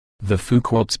The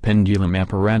Foucault's pendulum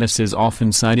apparatus is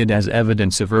often cited as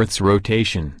evidence of Earth's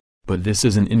rotation, but this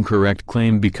is an incorrect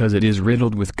claim because it is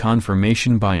riddled with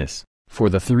confirmation bias, for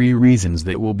the three reasons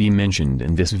that will be mentioned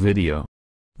in this video.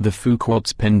 The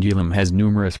Foucault's pendulum has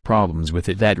numerous problems with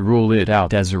it that rule it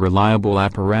out as a reliable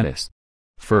apparatus.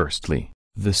 Firstly,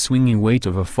 the swinging weight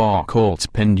of a Foucault's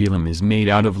pendulum is made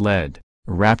out of lead,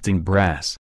 wrapped in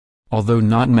brass. Although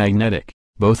not magnetic,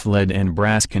 both lead and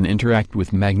brass can interact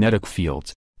with magnetic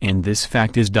fields, and this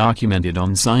fact is documented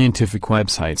on scientific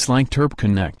websites like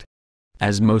TurpConnect.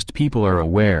 As most people are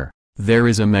aware, there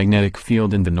is a magnetic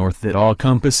field in the north that all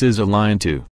compasses align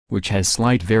to, which has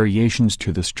slight variations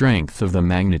to the strength of the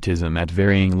magnetism at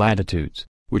varying latitudes,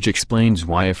 which explains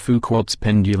why a Foucault's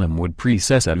pendulum would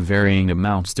precess at varying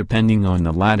amounts depending on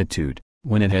the latitude,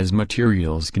 when it has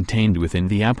materials contained within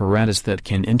the apparatus that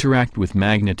can interact with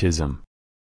magnetism.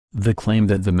 The claim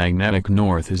that the magnetic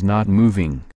north is not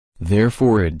moving,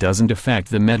 therefore it doesn't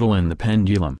affect the metal in the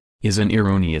pendulum, is an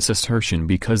erroneous assertion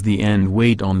because the end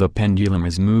weight on the pendulum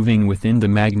is moving within the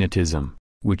magnetism,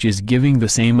 which is giving the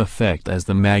same effect as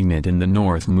the magnet in the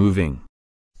north moving.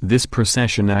 This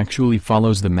precession actually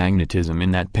follows the magnetism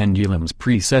in that pendulums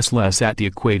precess less at the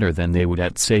equator than they would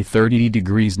at say 30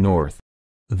 degrees north.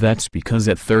 That's because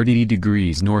at 30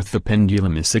 degrees north the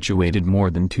pendulum is situated more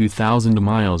than 2,000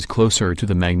 miles closer to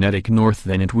the magnetic north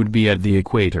than it would be at the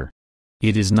equator.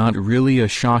 It is not really a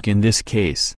shock in this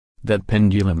case, that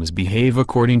pendulums behave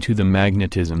according to the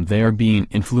magnetism they are being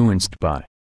influenced by.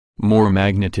 More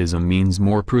magnetism means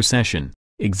more precession,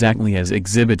 exactly as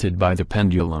exhibited by the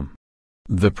pendulum.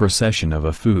 The precession of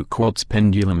a Foucault's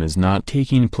pendulum is not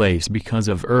taking place because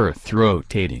of Earth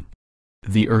rotating.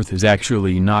 The Earth is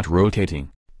actually not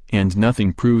rotating, and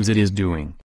nothing proves it is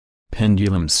doing.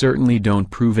 Pendulums certainly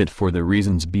don't prove it for the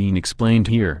reasons being explained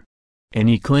here.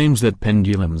 Any claims that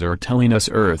pendulums are telling us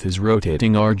Earth is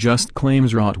rotating are just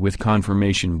claims wrought with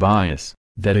confirmation bias,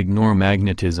 that ignore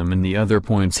magnetism and the other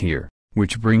points here,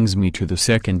 which brings me to the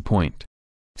second point.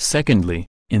 Secondly,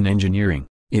 in engineering,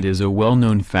 it is a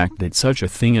well-known fact that such a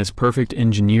thing as perfect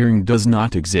engineering does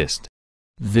not exist.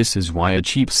 This is why a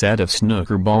cheap set of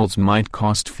snooker balls might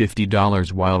cost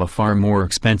 $50 while a far more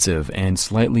expensive and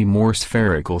slightly more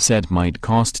spherical set might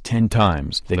cost 10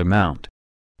 times that amount.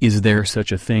 Is there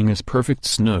such a thing as perfect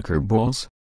snooker balls?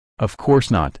 Of course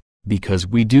not, because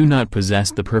we do not possess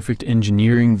the perfect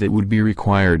engineering that would be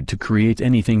required to create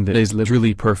anything that is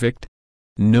literally perfect.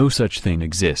 No such thing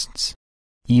exists.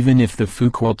 Even if the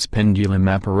Foucault's pendulum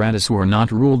apparatus were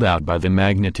not ruled out by the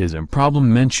magnetism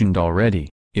problem mentioned already,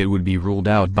 it would be ruled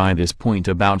out by this point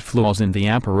about flaws in the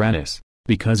apparatus,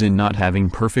 because in not having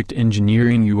perfect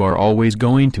engineering you are always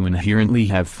going to inherently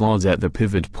have flaws at the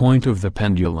pivot point of the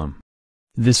pendulum.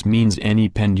 This means any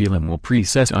pendulum will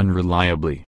precess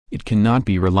unreliably, it cannot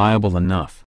be reliable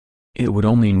enough. It would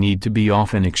only need to be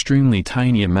off an extremely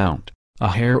tiny amount,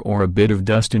 a hair or a bit of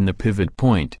dust in the pivot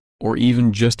point, or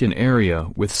even just an area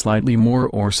with slightly more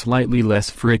or slightly less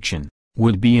friction,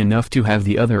 would be enough to have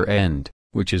the other end,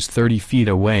 which is 30 feet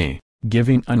away,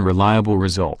 giving unreliable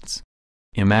results.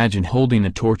 Imagine holding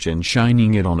a torch and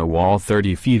shining it on a wall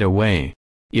 30 feet away.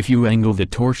 If you angle the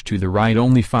torch to the right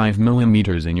only 5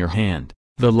 millimeters in your hand,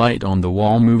 the light on the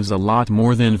wall moves a lot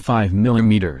more than 5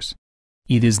 millimeters.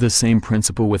 It is the same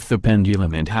principle with the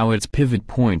pendulum and how its pivot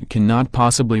point cannot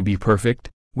possibly be perfect,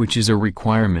 which is a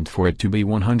requirement for it to be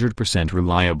 100%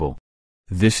 reliable.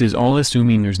 This is all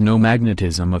assuming there's no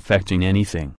magnetism affecting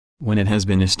anything, when it has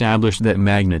been established that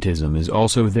magnetism is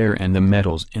also there and the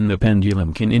metals in the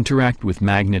pendulum can interact with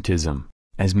magnetism,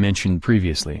 as mentioned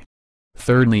previously.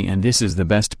 Thirdly, and this is the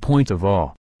best point of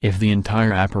all, if the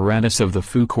entire apparatus of the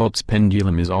Foucault's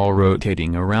pendulum is all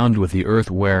rotating around with the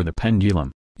Earth where the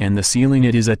pendulum, and the ceiling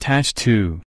it is attached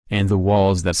to, and the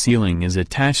walls that ceiling is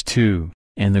attached to,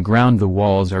 and the ground the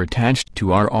walls are attached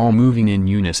to are all moving in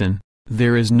unison,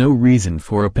 there is no reason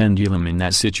for a pendulum in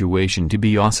that situation to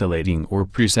be oscillating or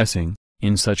precessing,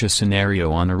 in such a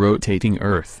scenario on a rotating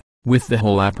Earth, with the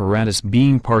whole apparatus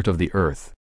being part of the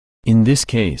Earth. In this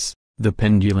case, the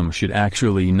pendulum should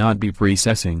actually not be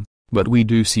precessing, but we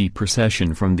do see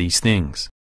precession from these things.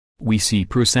 We see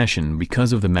precession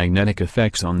because of the magnetic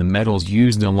effects on the metals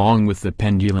used along with the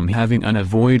pendulum having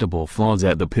unavoidable flaws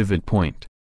at the pivot point.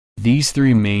 These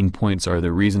three main points are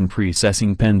the reason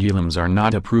precessing pendulums are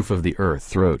not a proof of the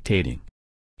Earth rotating.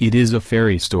 It is a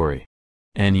fairy story.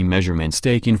 Any measurements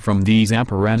taken from these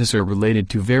apparatus are related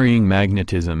to varying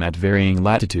magnetism at varying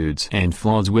latitudes and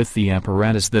flaws with the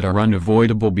apparatus that are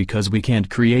unavoidable because we can't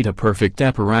create a perfect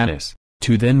apparatus,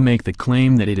 to then make the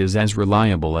claim that it is as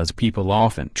reliable as people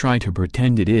often try to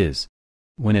pretend it is.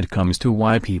 When it comes to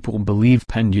why people believe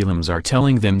pendulums are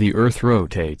telling them the Earth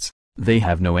rotates, they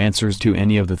have no answers to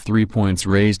any of the 3 points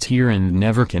raised here and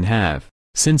never can have,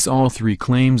 since all 3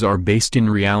 claims are based in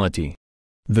reality.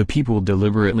 The people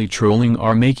deliberately trolling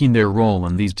are making their role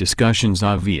in these discussions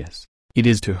obvious. It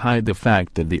is to hide the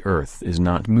fact that the Earth is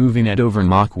not moving at over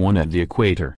Mach 1 at the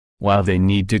equator, while they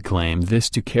need to claim this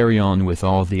to carry on with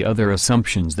all the other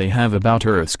assumptions they have about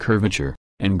Earth's curvature,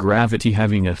 and gravity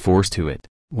having a force to it,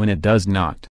 when it does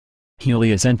not.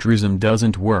 Heliocentrism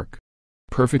doesn't work.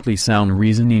 Perfectly sound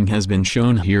reasoning has been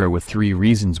shown here with 3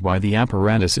 reasons why the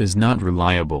apparatus is not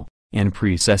reliable, and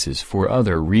precesses for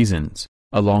other reasons,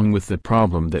 along with the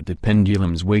problem that the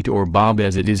pendulum's weight, or bob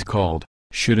as it is called,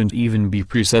 shouldn't even be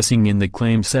precessing in the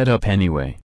claim setup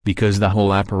anyway, because the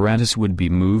whole apparatus would be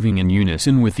moving in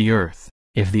unison with the Earth,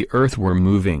 if the Earth were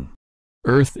moving.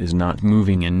 Earth is not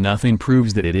moving and nothing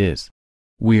proves that it is.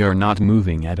 We are not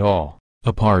moving at all,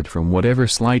 apart from whatever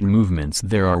slight movements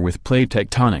there are with plate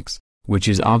tectonics, which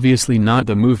is obviously not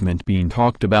the movement being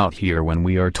talked about here when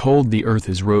we are told the Earth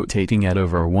is rotating at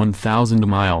over 1,000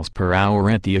 miles per hour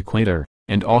at the equator,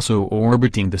 and also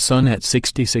orbiting the Sun at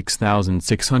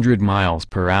 66,600 miles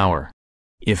per hour.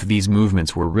 If these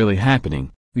movements were really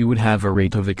happening, we would have a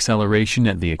rate of acceleration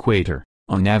at the equator,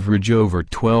 on average over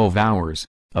 12 hours,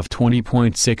 of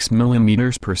 20.6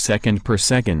 millimeters per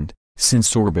second,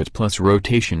 since orbit plus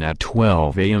rotation at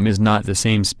 12 am is not the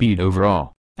same speed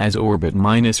overall, as orbit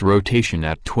minus rotation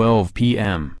at 12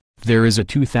 pm. There is a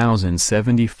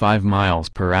 2,075 miles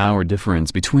per hour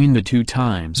difference between the 2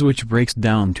 times, which breaks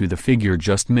down to the figure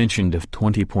just mentioned of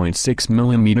 20.6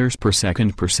 millimeters per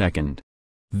second.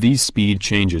 These speed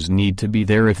changes need to be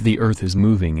there if the Earth is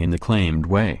moving in the claimed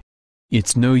way.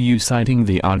 It's no use citing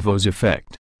the Odvos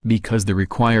effect, because the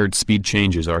required speed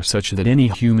changes are such that any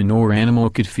human or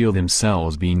animal could feel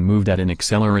themselves being moved at an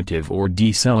accelerative or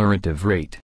decelerative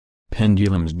rate.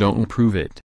 Pendulums don't prove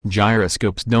it,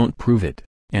 gyroscopes don't prove it,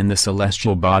 and the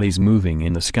celestial bodies moving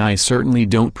in the sky certainly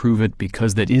don't prove it,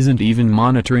 because that isn't even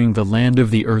monitoring the land of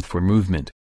the Earth for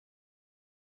movement.